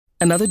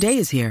Another day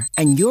is here,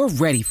 and you're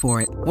ready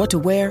for it. What to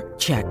wear?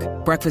 Check.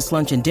 Breakfast,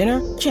 lunch, and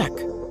dinner? Check.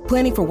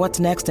 Planning for what's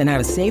next and how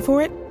to save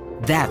for it?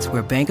 That's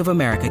where Bank of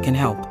America can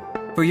help.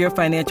 For your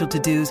financial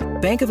to-dos,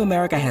 Bank of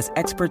America has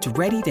experts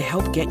ready to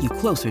help get you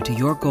closer to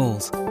your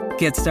goals.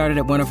 Get started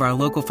at one of our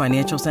local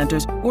financial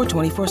centers or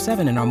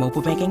 24/7 in our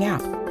mobile banking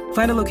app.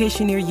 Find a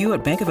location near you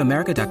at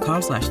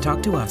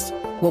bankofamerica.com/talktous.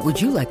 What would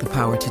you like the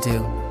power to do?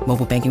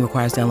 Mobile banking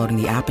requires downloading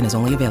the app and is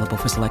only available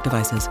for select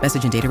devices.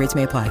 Message and data rates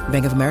may apply.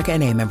 Bank of America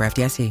N.A., member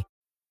FDIC.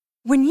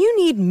 When you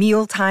need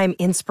mealtime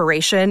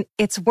inspiration,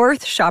 it's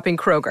worth shopping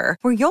Kroger,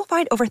 where you'll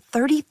find over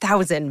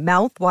 30,000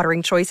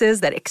 mouth-watering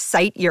choices that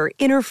excite your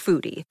inner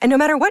foodie. And no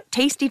matter what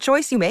tasty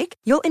choice you make,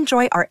 you'll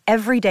enjoy our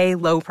everyday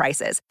low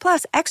prices,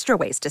 plus extra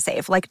ways to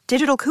save, like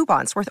digital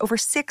coupons worth over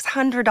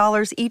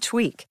 $600 each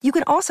week. You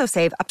can also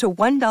save up to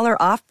 $1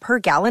 off per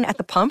gallon at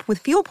the pump with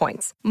fuel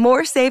points.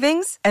 More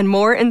savings and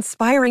more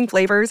inspiring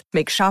flavors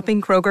make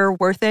shopping Kroger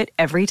worth it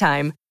every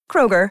time.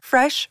 Kroger,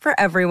 fresh for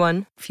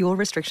everyone. Fuel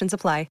restrictions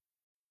apply.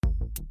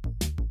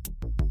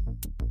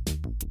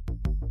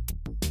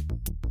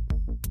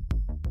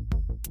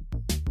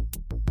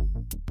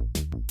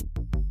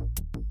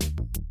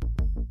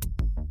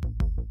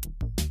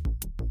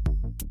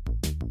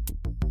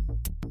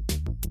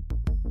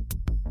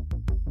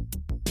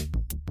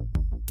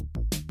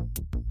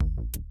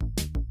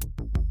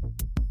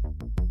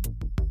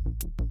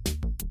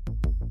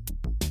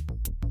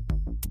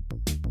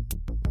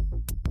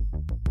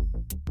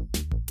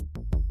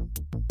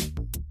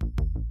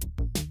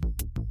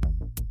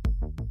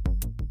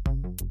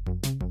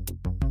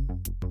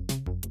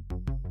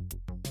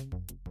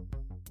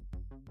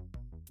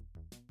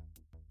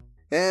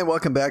 And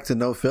welcome back to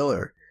No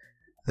Filler,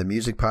 the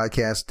music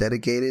podcast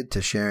dedicated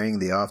to sharing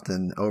the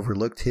often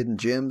overlooked hidden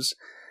gems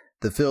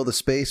that fill the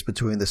space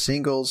between the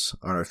singles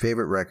on our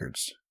favorite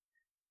records.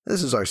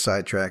 This is our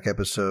sidetrack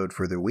episode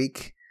for the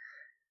week.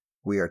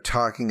 We are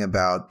talking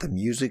about the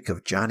music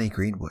of Jonny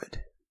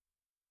Greenwood,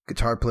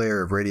 guitar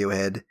player of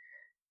Radiohead.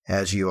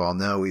 As you all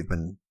know, we've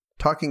been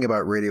talking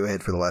about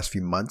Radiohead for the last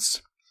few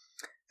months,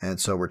 and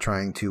so we're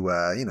trying to,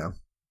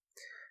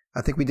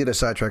 I think we did a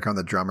sidetrack on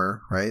the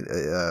drummer, right?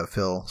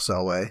 Phil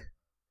Selway.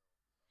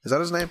 Is that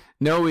his name?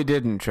 No, we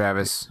didn't,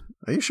 Travis.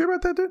 Are you sure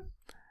about that, dude?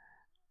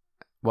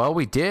 Well,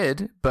 we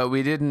did, but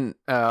we didn't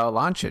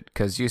launch it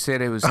because you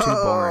said it was too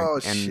boring.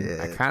 Oh, and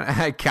shit.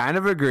 I kind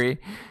of agree.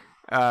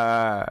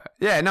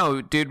 Yeah,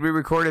 no, dude, we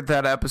recorded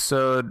that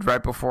episode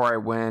right before I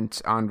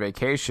went on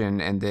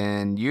vacation, and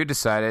then you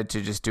decided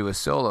to just do a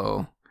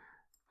solo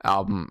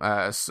album,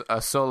 a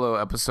solo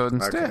episode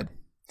instead. Okay.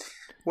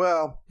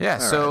 Well, yeah.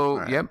 So,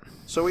 right. Yep.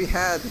 So we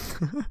had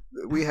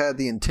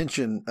the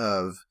intention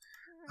of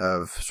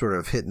sort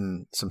of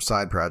hitting some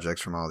side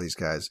projects from all these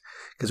guys,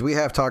 because we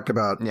have talked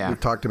about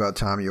we've talked about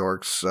Thom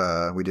Yorke's.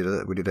 We did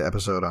an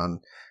episode on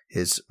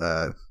his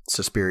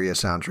Suspiria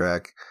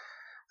soundtrack.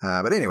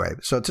 But anyway,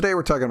 so today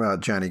we're talking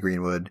about Jonny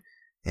Greenwood,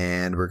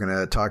 and we're going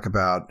to talk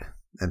about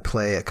and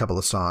play a couple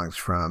of songs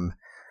from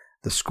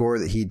the score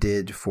that he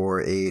did for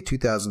a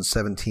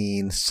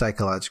 2017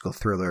 psychological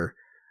thriller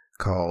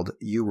called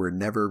You Were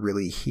Never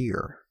Really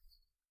Here.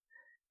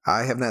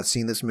 I have not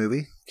seen this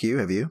movie. Q,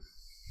 have you?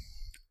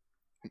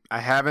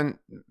 I haven't,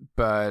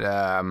 but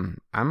I'm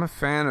a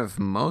fan of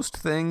most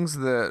things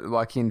that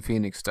Joaquin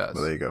Phoenix does.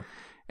 Well, there you go.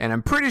 And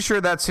I'm pretty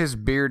sure that's his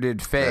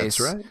bearded face.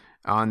 That's right.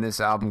 On this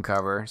album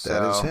cover.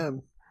 That is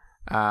him.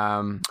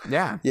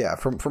 Yeah. Yeah,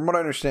 from what I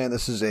understand,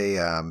 this is a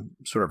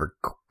sort of a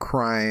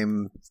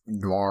crime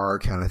noir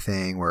kind of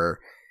thing where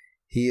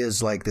he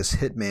is like this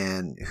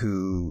hitman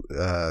who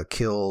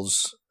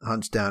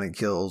hunts down and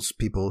kills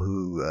people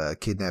who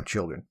kidnap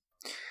children.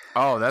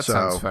 Oh, that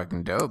sounds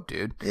fucking dope,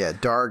 dude. Yeah,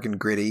 dark and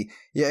gritty.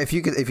 Yeah, if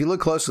you look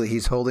closely,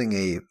 he's holding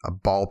a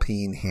ball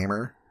peen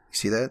hammer. You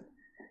see that?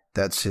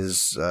 That's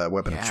his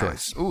weapon of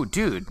choice. Ooh,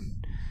 dude.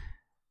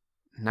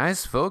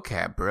 Nice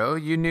vocab, bro.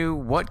 You knew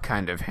what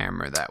kind of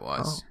hammer that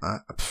was. Oh,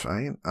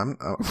 I'm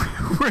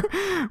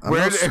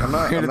where did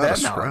that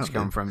knowledge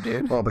come from,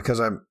 dude? Well, because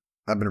I've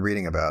been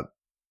reading about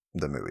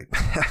the movie.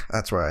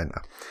 That's why I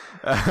know.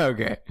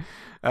 Okay.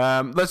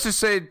 Let's just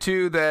say,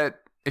 too, that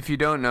if you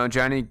don't know,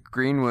 Jonny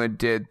Greenwood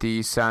did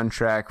the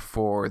soundtrack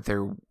for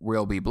There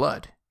Will Be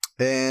Blood.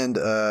 And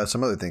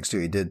some other things, too.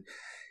 He did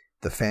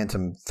The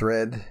Phantom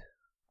Thread.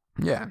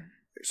 Yeah.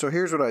 So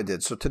here's what I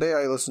did. So today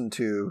I listened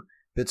to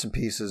bits and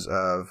pieces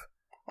of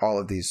all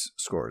of these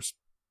scores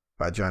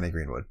by Jonny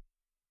Greenwood.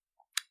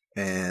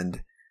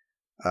 And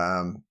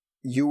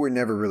You Were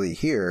Never Really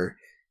Here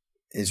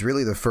is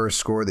really the first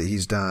score that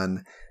he's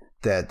done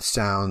that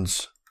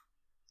sounds,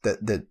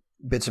 that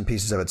bits and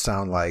pieces of it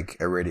sound like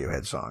a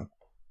Radiohead song.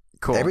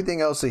 Cool.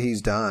 Everything else that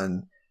he's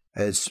done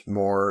is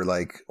more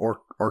like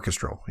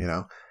orchestral,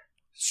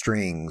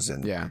 strings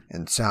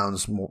and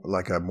sounds more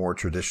like a more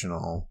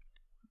traditional,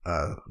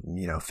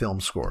 film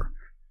score.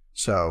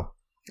 So,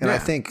 and I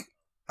think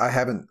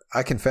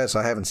I confess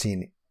I haven't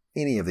seen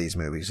any of these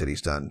movies that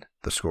he's done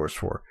the scores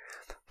for,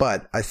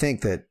 but I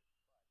think that,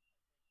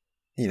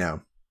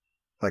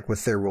 like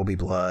with There Will Be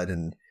Blood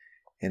and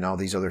all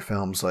these other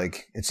films,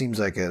 like it seems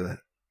like a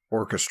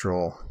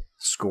orchestral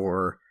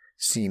score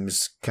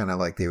seems kind of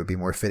like they would be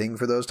more fitting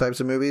for those types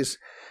of movies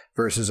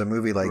versus a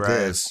movie like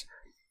this.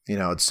 You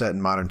know, it's set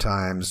in modern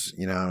times,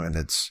 you know, and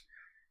it's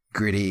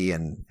gritty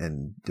and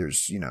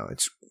there's, you know,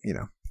 it's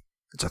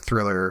a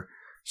thriller.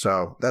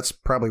 So that's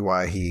probably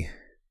why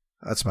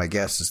that's my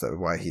guess, is that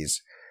why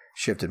he's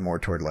shifted more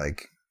toward,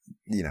 like,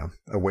 you know,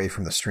 away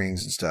from the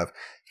strings and stuff,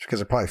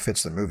 because it probably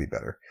fits the movie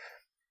better.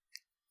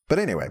 But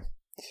anyway,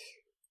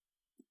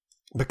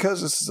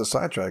 because this is a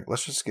sidetrack,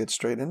 let's just get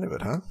straight into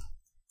it, huh?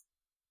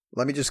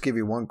 Let me just give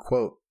you one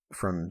quote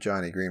from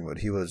Jonny Greenwood.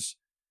 He was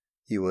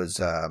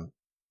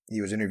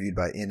interviewed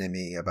by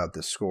NME about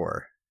this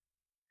score.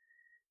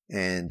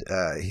 And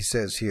he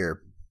says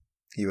here,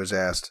 he was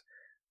asked,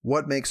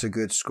 "What makes a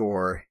good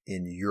score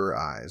in your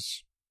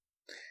eyes?"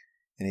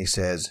 And he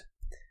says,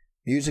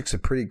 "Music's a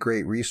pretty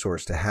great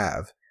resource to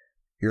have.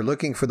 You're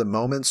looking for the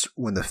moments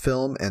when the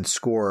film and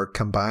score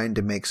combine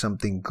to make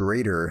something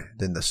greater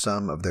than the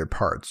sum of their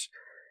parts,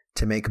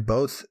 to make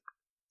both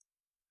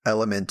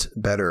element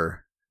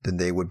better than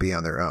they would be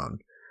on their own.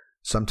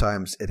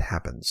 Sometimes it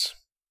happens."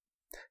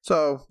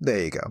 So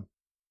there you go.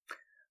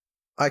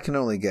 I can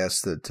only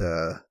guess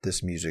that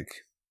this music,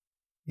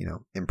 you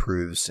know,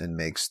 improves and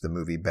makes the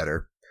movie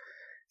better.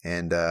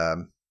 And I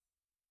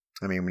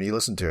mean, when you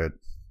listen to it,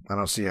 I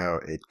don't see how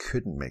it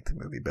couldn't make the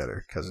movie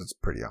better, because it's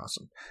pretty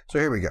awesome. So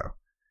here we go.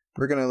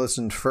 We're going to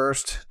listen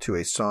first to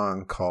a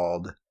song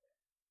called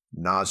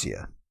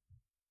Nausea.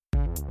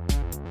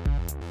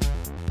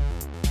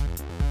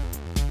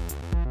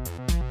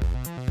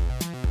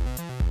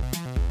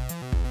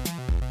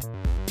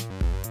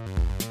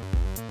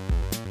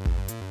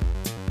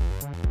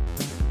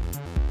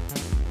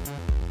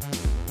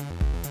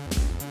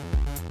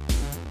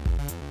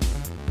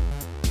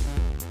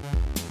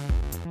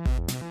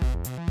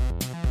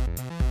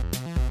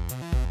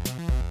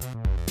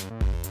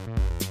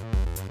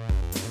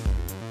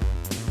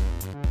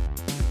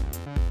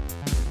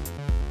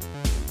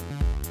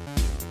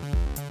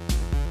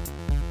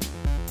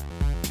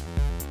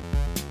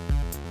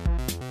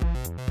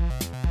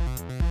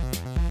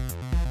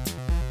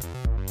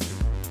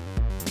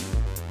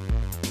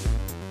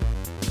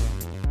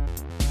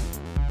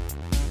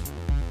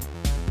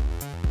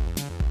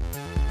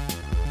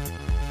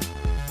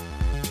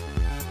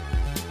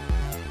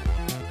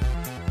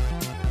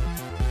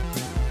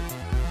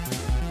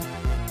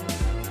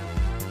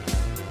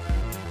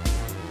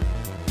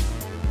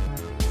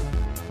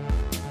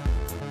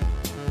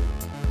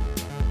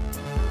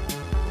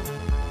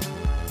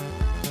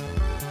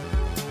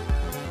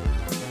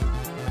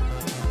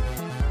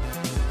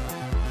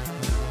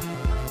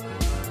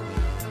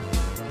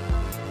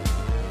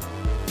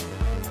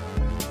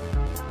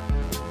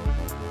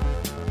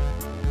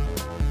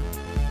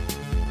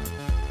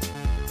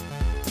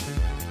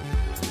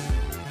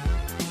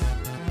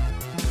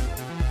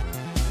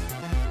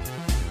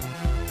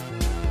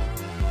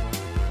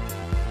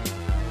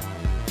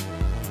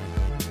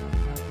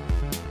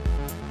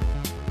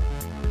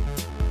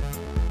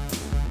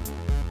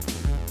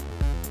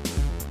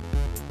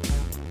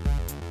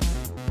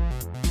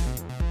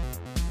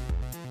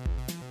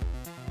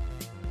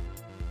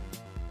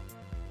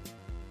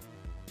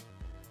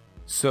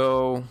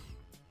 So,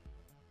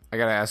 I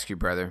gotta ask you,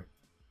 brother.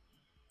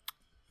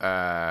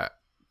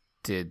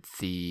 Did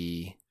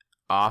the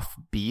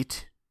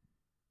offbeat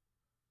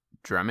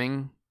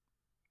drumming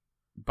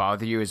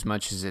bother you as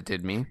much as it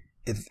did me?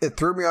 It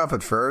threw me off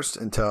at first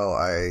until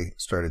I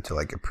started to,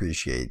 like,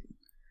 appreciate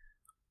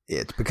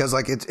it, because,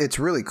 like, it's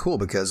really cool,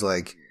 because,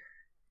 like,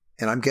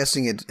 and I'm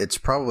guessing it's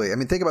probably, I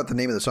mean, think about the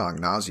name of the song,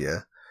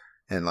 Nausea,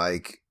 and,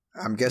 like,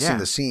 I'm guessing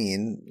the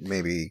scene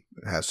maybe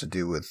has to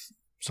do with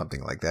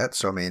something like that.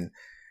 So, I mean,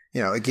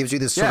 you know, it gives you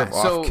this sort of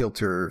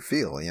off-kilter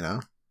feel, you know?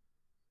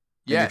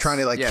 Yeah. You're trying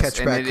to, like, catch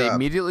back up.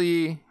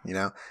 Immediately, you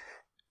know?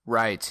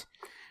 Right.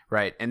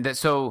 And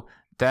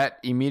that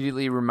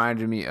immediately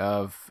reminded me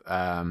of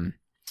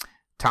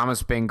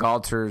Thomas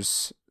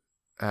Bangalter's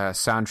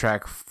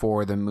soundtrack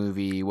for the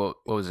movie. What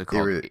was it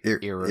called?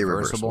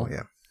 Irreversible.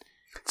 Yeah.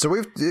 So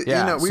we've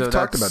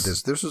talked about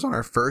this. This was on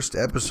our first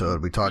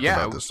episode. We talked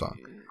about this song.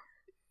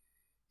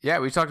 Yeah,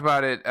 we talked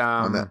about it.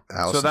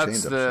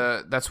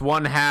 So that's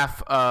one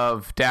half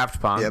of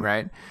Daft Punk,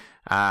 right?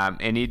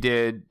 And he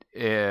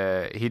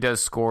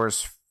does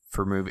scores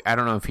for movie. I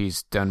don't know if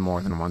he's done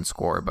more than one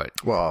score, but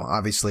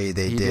obviously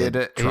they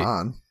did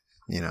Tron,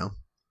 you know,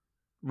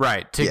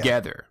 right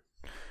together,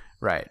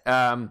 right.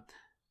 But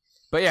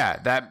yeah,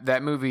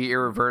 that movie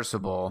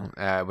Irreversible,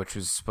 which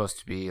was supposed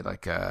to be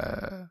like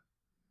a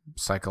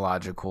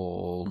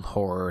psychological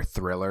horror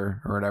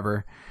thriller or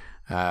whatever.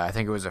 I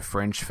think it was a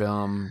French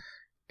film.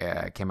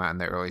 It came out in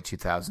the early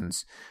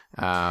 2000s.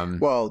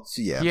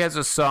 He has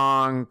a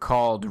song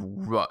called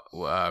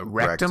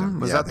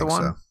Rectum. Was that the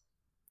one? So.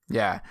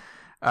 Yeah.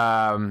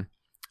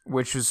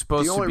 Which was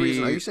supposed to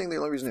be... Are you saying the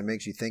only reason it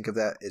makes you think of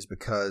that is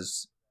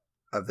because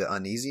of the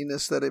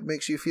uneasiness that it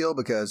makes you feel?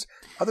 Because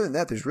other than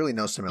that, there's really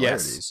no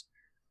similarities.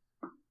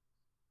 Yes.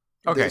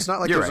 Okay. It's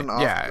not like there's an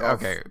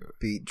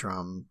offbeat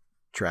drum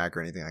track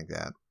or anything like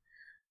that.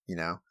 You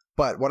know?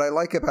 But what I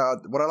like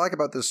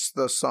about this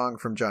song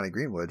from Johnny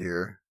Greenwood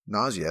here,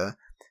 Nausea,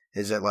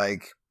 is that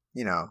like,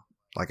 you know,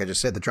 like I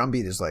just said, the drum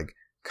beat is like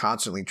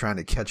constantly trying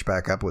to catch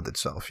back up with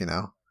itself, you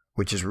know,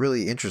 which is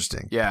really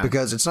interesting. Yeah.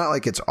 Because it's not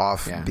like it's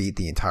offbeat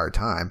the entire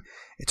time.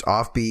 It's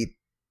offbeat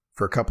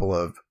for a couple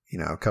of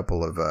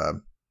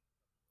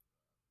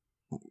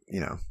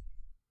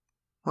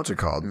what's it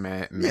called?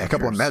 A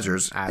couple of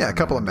measures. A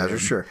couple of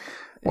measures, sure.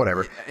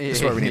 Whatever.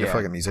 That's why we need a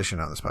fucking musician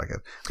on this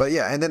podcast. But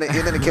yeah, and then it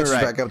catches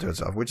right. back up to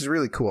itself, which is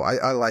really cool.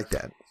 I like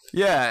that.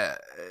 Yeah.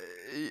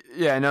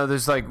 Yeah, no,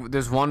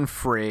 there's one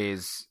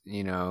phrase,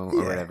 you know,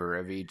 or whatever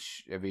of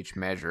each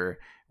measure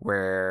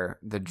where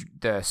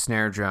the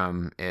snare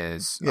drum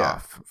is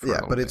off.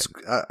 But it's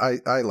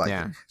I like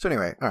it. So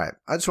anyway, all right.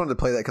 I just wanted to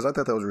play that because I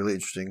thought that was really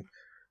interesting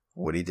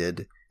what he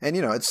did. And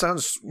you know, it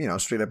sounds, you know,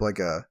 straight up like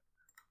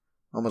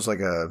almost like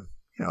a,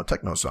 you know,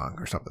 techno song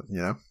or something,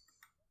 you know?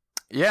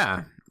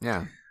 Yeah.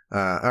 Yeah.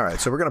 All right,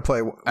 so we're gonna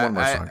play one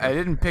more song. I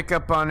didn't pick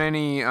up on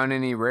any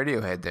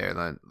Radiohead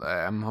there.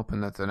 I'm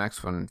hoping that the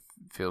next one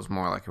feels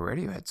more like a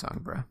Radiohead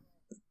song, bro.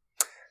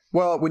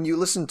 Well, when you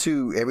listen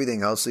to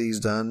everything else that he's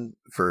done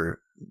for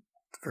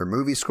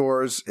movie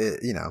scores,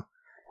 you know,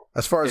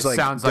 as far as it like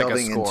sounds like a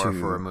score into,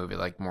 for a movie,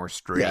 like more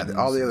strings. Yeah,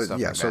 all the other. Stuff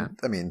Yeah, like so that.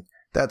 I mean,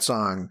 that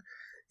song,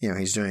 you know,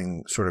 he's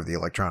doing sort of the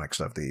electronic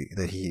stuff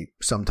that he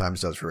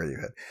sometimes does for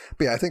Radiohead.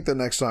 But yeah, I think the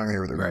next song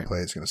here that we're gonna play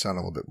is gonna sound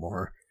a little bit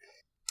more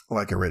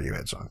like a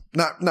Radiohead song.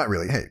 Not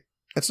really. Hey,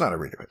 it's not a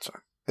Radiohead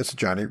song. It's a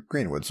Johnny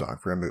Greenwood song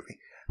for a movie.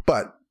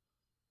 But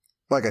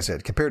like I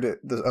said, compared to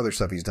the other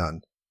stuff he's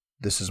done,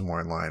 this is more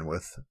in line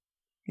with,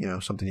 you know,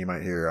 something you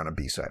might hear on a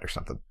B-side or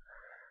something.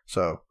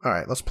 So, all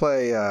right, let's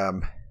play.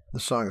 The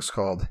song is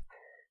called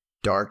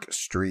Dark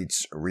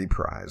Streets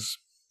Reprise.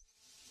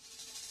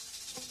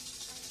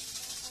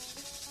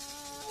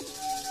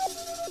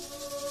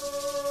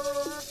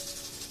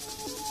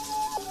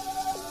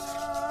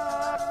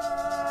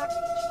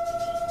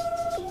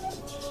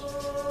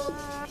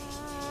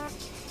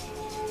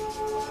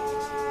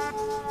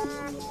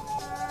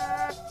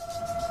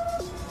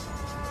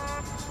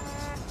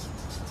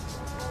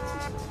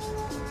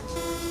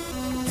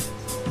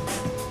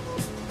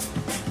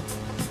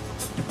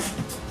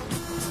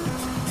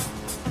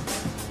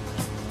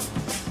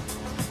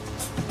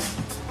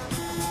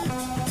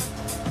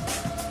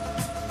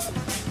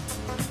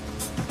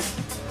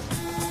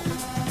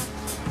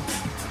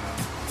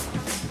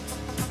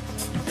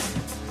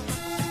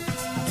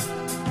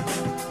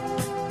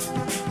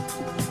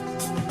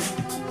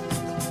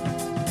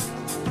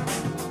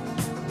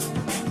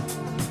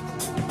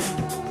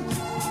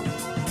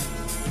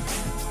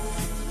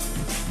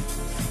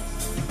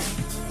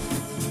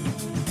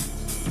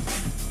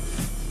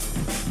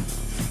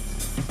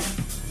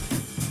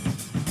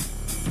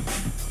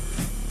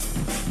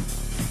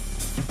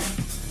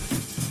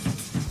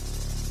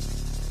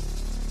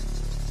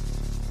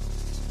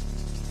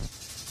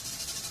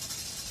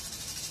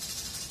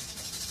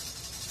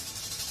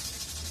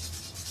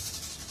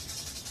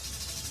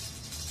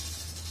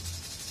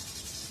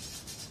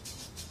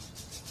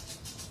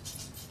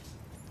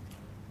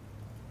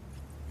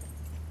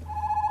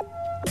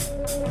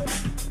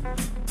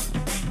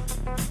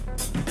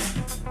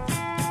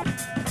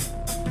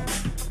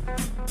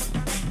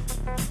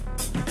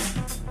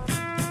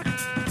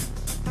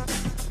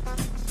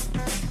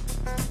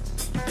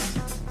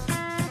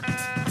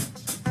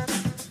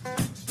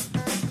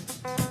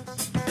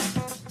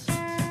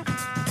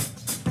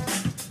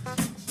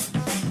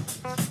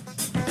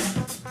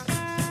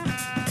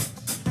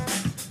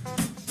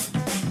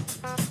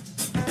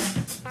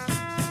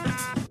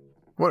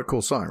 What a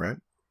cool song, right?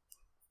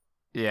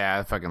 Yeah,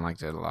 I fucking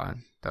liked it a lot.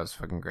 That was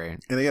fucking great.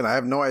 And again, I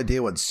have no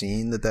idea what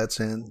scene that's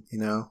in, you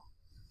know,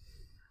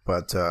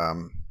 but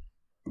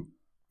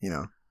you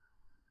know,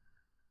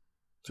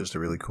 just a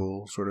really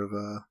cool sort of,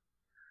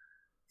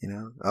 you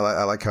know,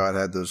 I like how it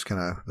had those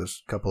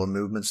couple of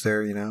movements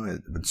there, you know,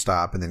 it would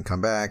stop and then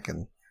come back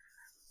and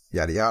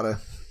yada yada.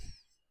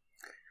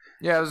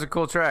 Yeah, it was a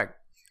cool track.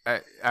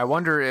 I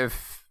wonder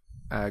if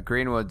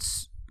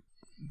Greenwood's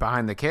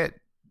behind the kit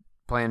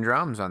playing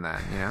drums on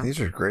that, you know? These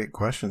are great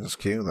questions,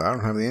 Q, that I don't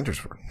have the answers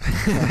for.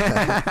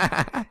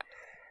 I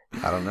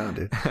don't know,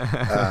 dude.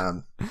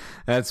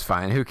 That's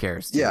fine. Who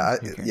cares? Dude? Yeah,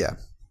 Who cares? yeah.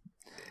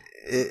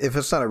 If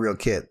it's not a real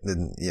kit,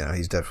 then, you know,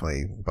 he's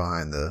definitely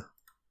behind the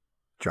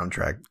drum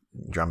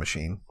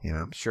machine, you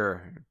know?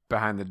 Sure.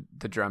 Behind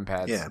the drum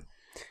pads. Yeah.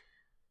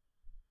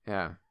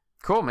 Yeah.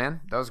 Cool,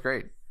 man. That was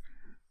great.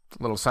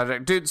 Little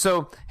sidetrack. Dude,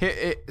 so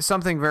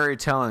something very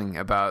telling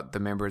about the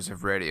members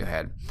of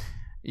Radiohead.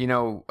 You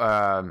know,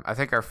 I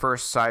think our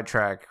first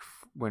sidetrack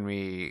when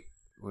we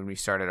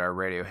started our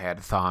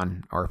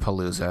Radiohead-thon or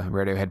Palooza,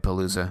 Radiohead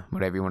Palooza,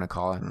 whatever you want to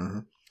call it, Mm-hmm.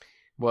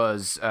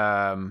 was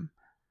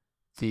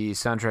the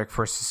soundtrack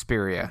for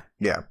Suspiria.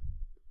 Yeah.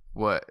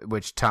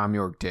 Which Tom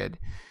York did.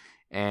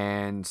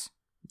 And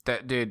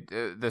that dude,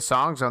 the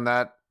songs on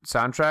that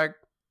soundtrack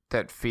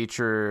that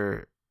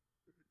feature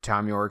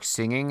Tom York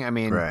singing, I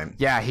mean, right.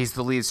 Yeah, he's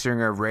the lead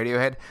singer of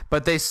Radiohead,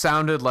 but they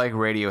sounded like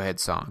Radiohead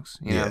songs,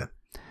 you know?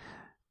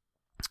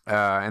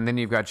 And then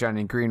you've got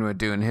Johnny Greenwood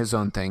doing his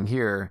own thing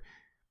here.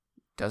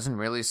 Doesn't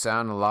really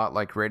sound a lot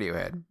like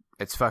Radiohead.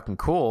 It's fucking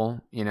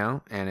cool, you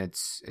know, and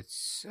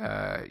it's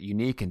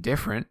unique and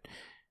different,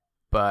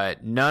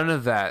 but none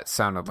of that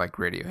sounded like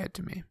Radiohead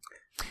to me.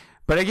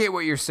 But I get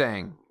what you're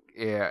saying.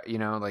 Yeah, you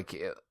know, like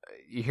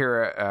you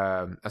hear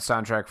a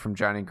soundtrack from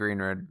Johnny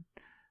Greenwood,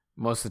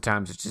 most of the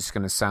times it's just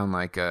going to sound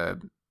like a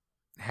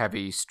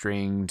heavy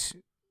stringed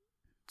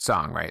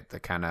song, right? The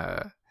kind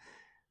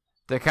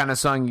of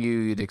song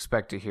you'd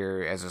expect to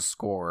hear as a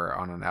score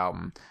on an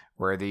album,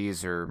 where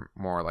these are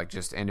more like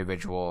just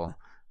individual,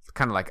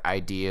 kind of like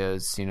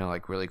ideas, you know,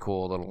 like really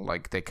cool little,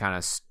 like they kind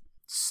of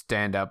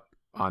stand up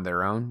on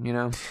their own, you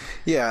know?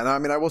 Yeah, and I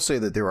mean, I will say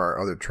that there are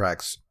other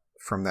tracks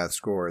from that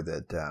score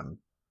that,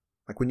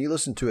 like when you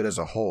listen to it as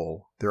a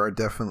whole, there are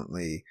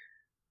definitely,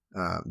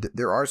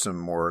 there are some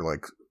more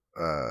like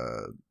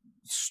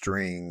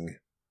string.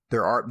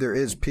 There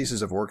is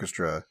pieces of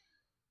orchestrated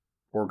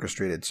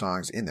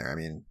songs in there. I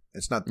mean,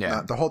 it's not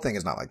the whole thing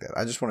is not like that.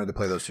 I just wanted to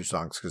play those two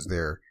songs because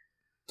they're,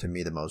 to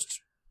me, the most,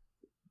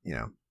 you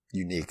know,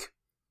 unique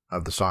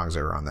of the songs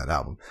that are on that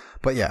album.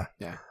 But yeah.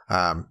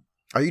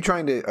 Are you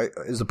trying to?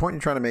 Is the point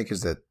you're trying to make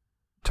is that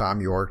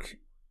Tom York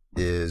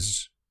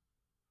is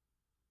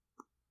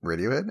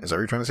Radiohead? Is that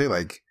what you're trying to say?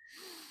 Like,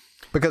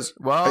 because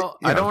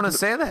I don't want to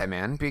say that,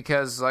 man,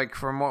 because like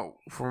from what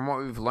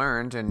we've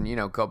learned, and you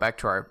know, go back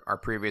to our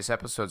previous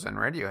episodes on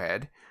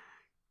Radiohead.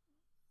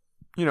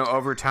 You know,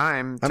 over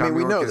time, Tom York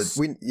we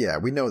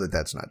know that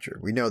that's not true.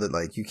 We know that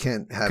like you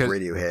can't have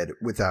Radiohead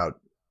without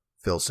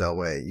Phil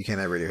Selway. You can't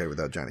have Radiohead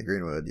without Johnny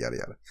Greenwood. Yada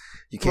yada.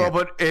 You can't.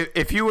 Well, but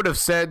if you would have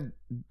said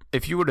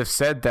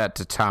that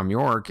to Tom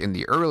York in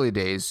the early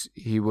days,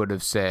 he would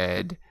have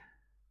said,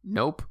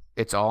 "Nope,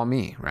 it's all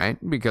me," right?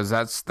 Because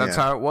that's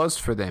how it was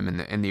for them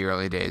in the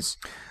early days.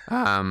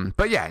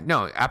 But yeah,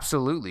 no,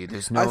 absolutely.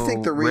 There's no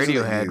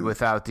Radiohead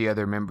without the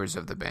other members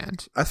of the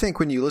band. I think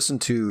when you listen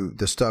to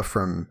the stuff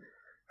from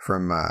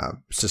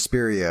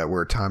Suspiria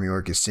where Tom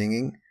York is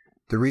singing,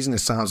 the reason it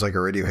sounds like a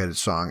Radiohead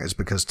song is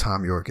because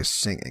Tom York is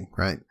singing,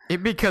 right?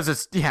 Because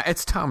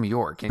it's Tom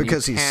York. And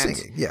because he's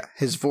singing, yeah.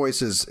 His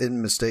voice is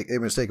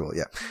unmistakable,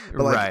 yeah.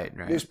 But like,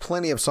 right. There's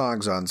plenty of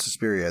songs on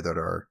Suspiria that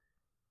are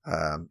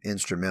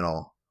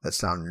instrumental that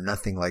sound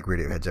nothing like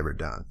Radiohead's ever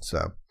done.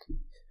 So,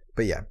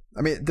 but yeah,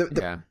 I mean,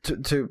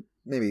 to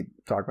maybe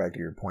talk back to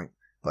your point,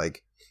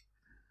 like,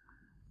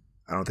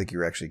 I don't think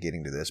you're actually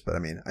getting to this, but I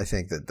mean, I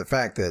think that the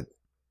fact that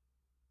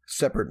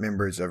separate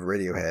members of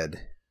Radiohead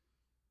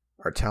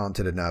are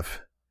talented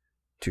enough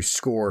to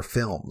score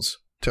films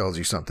tells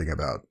you something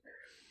about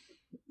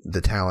the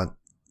talent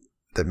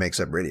that makes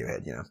up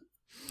Radiohead, you know?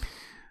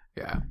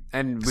 Yeah.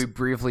 And we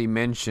briefly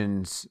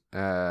mentioned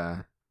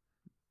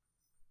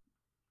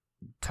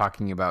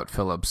talking about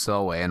Philip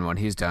Selway and what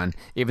he's done,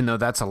 even though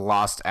that's a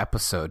lost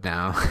episode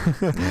now.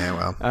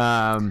 Yeah,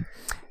 well.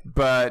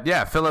 But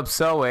yeah, Philip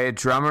Selway,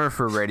 drummer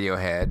for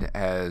Radiohead,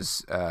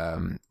 has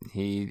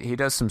he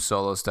does some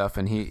solo stuff,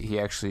 and he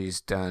actually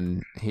he's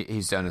done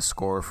a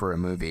score for a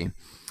movie,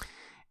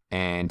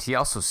 and he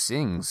also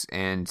sings.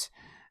 And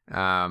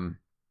I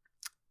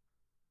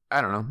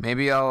don't know,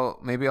 maybe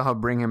I'll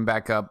bring him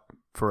back up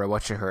for a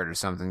What You Heard or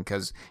something,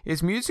 because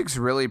his music's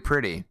really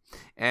pretty,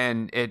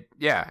 and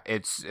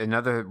it's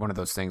another one of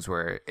those things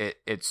where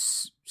it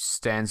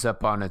stands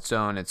up on its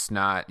own. It's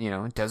not, you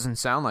know, it doesn't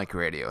sound like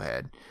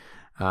Radiohead.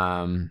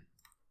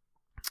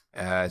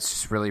 It's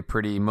just really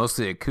pretty,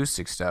 mostly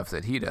acoustic stuff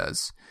that he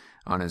does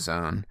on his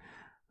own.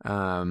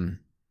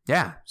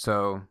 Yeah,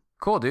 so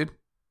cool, dude.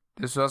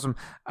 This is awesome.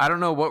 I don't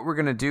know what we're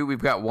gonna do. We've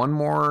got one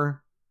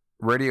more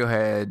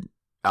Radiohead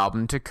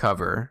album to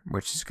cover,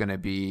 which is gonna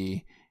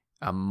be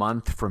a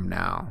month from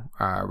now.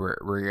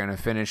 We're gonna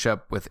finish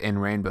up with In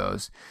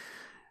Rainbows,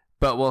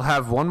 but we'll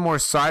have one more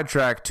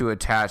sidetrack to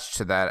attach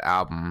to that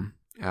album.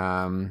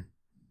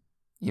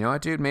 You know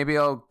what, dude? Maybe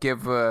I'll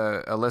give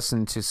a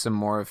listen to some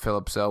more of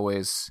Philip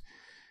Selway's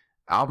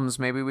albums.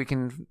 Maybe we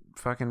can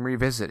fucking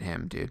revisit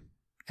him, dude,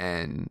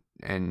 and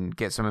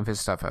get some of his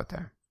stuff out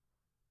there.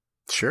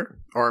 Sure.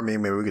 Or I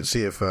mean, maybe we could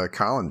see if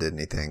Colin did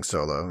anything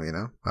solo, you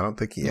know? I don't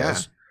think he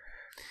has.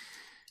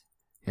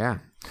 Yeah.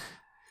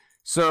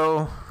 So,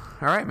 all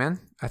right,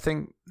 man. I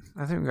think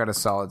we got a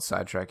solid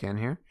sidetrack in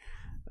here.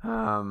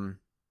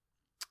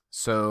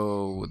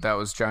 So that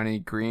was Johnny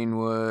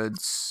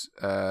Greenwood's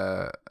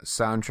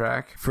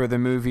soundtrack for the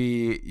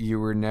movie You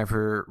Were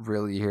Never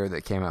Really Here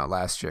that came out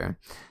last year.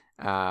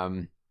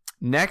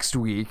 Next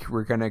week,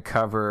 we're going to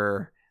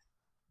cover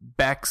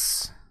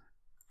Beck's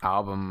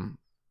album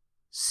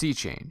Sea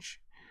Change,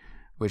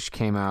 which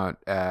came out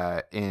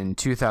in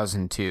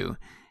 2002.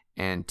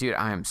 And dude,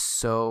 I am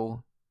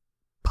so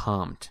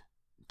pumped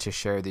to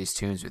share these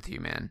tunes with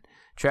you, man.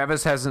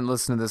 Travis hasn't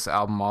listened to this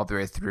album all the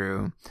way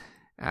through.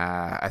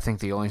 I think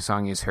the only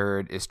song he's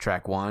heard is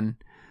track 1.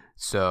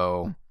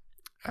 So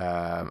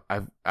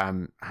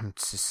I'm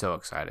just so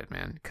excited,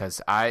 man,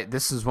 because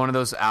this is one of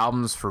those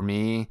albums for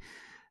me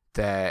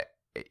that,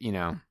 you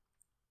know,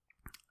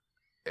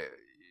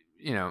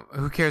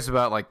 who cares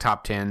about like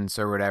top 10s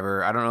or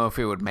whatever? I don't know if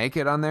it would make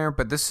it on there,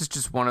 but this is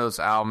just one of those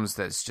albums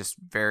that's just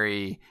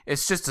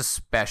it's just a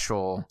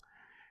special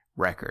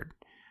record.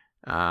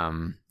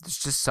 There's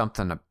just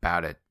something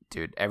about it,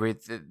 dude.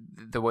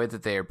 The way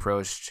that they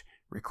approached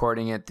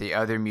recording it, the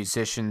other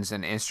musicians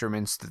and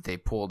instruments that they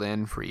pulled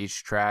in for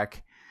each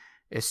track,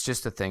 it's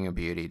just a thing of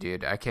beauty,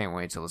 dude. I can't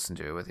wait to listen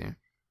to it with you.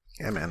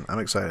 Yeah, man, I'm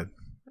excited.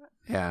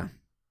 Yeah.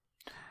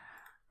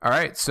 All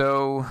right,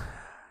 so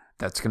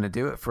that's going to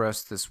do it for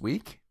us this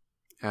week.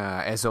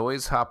 As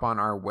always, hop on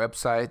our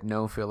website,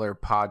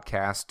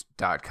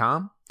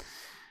 nofillerpodcast.com.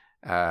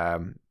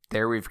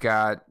 There we've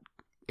got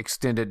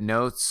extended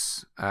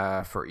notes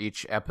for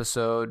each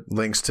episode.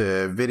 Links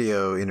to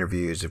video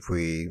interviews if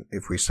we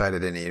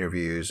cited any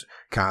interviews,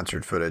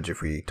 concert footage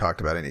if we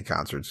talked about any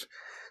concerts.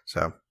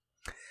 So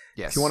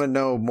yes. If you want to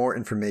know more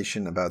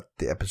information about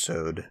the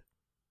episode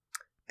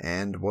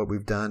and what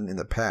we've done in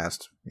the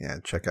past,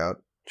 check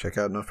out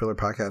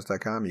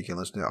nofillerpodcast.com. You can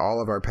listen to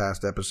all of our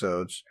past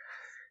episodes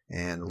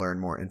and learn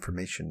more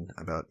information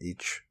about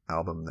each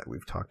album that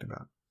we've talked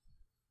about.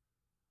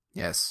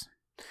 Yes.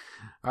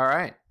 All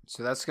right.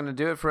 So that's going to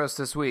do it for us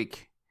this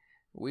week.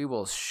 We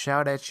will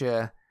shout at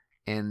you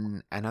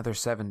in another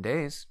 7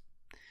 days.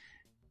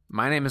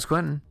 My name is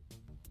Quentin.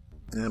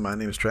 Yeah, my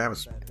name is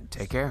Travis.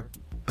 Take care.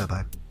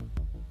 Bye-bye.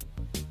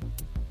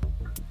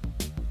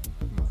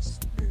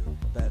 Must do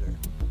better.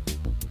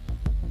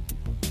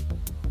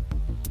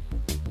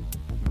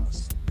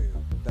 Must do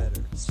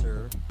better,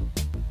 sir.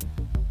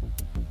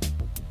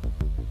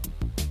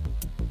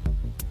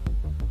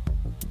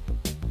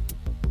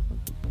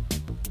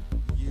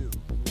 You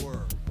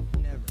were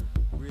never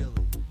really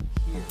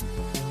here.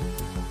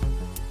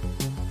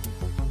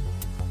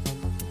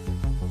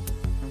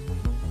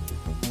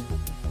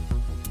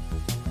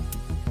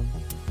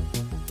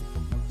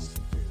 Must do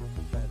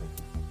better.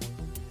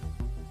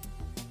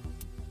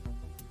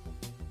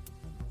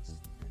 Must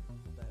do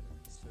better,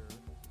 sir.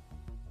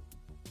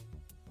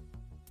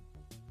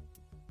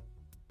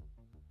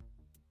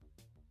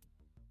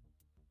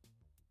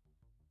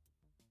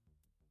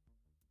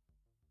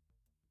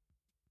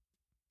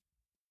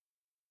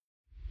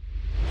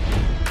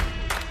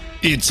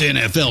 It's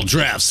NFL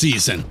draft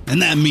season,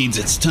 and that means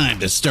it's time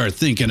to start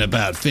thinking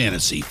about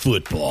fantasy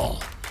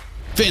football.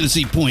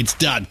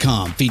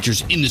 FantasyPoints.com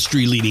features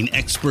industry-leading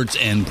experts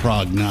and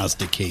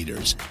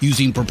prognosticators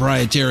using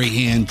proprietary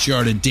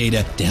hand-charted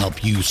data to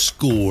help you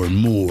score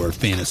more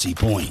fantasy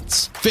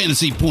points.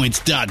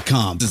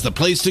 FantasyPoints.com is the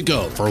place to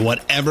go for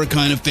whatever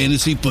kind of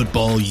fantasy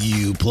football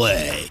you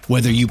play.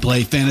 Whether you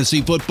play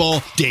fantasy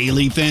football,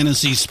 daily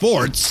fantasy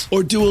sports,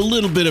 or do a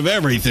little bit of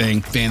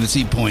everything,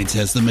 Fantasy Points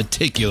has the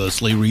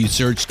meticulously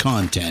researched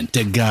content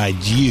to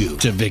guide you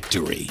to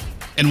victory.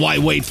 And why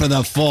wait for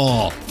the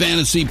fall?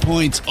 Fantasy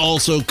Points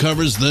also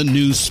covers the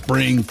new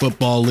spring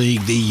football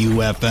league, the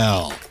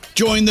UFL.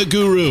 Join the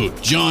guru,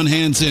 John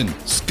Hansen,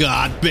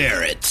 Scott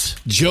Barrett,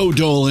 Joe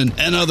Dolan,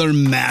 and other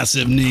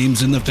massive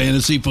names in the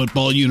fantasy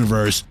football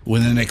universe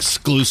with an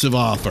exclusive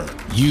offer.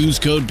 Use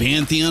code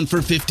Pantheon for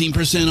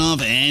 15%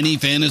 off any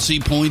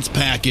Fantasy Points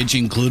package,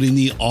 including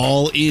the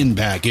all-in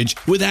package,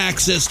 with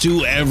access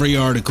to every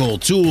article,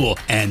 tool,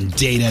 and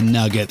data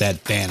nugget that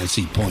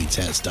Fantasy Points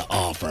has to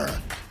offer.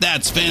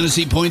 That's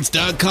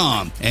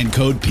FantasyPoints.com and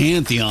code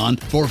Pantheon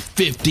for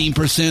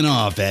 15%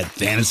 off at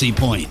Fantasy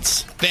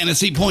Points.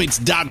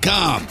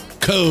 FantasyPoints.com,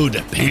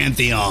 code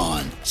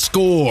Pantheon.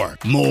 Score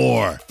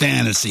more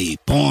fantasy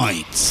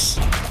points.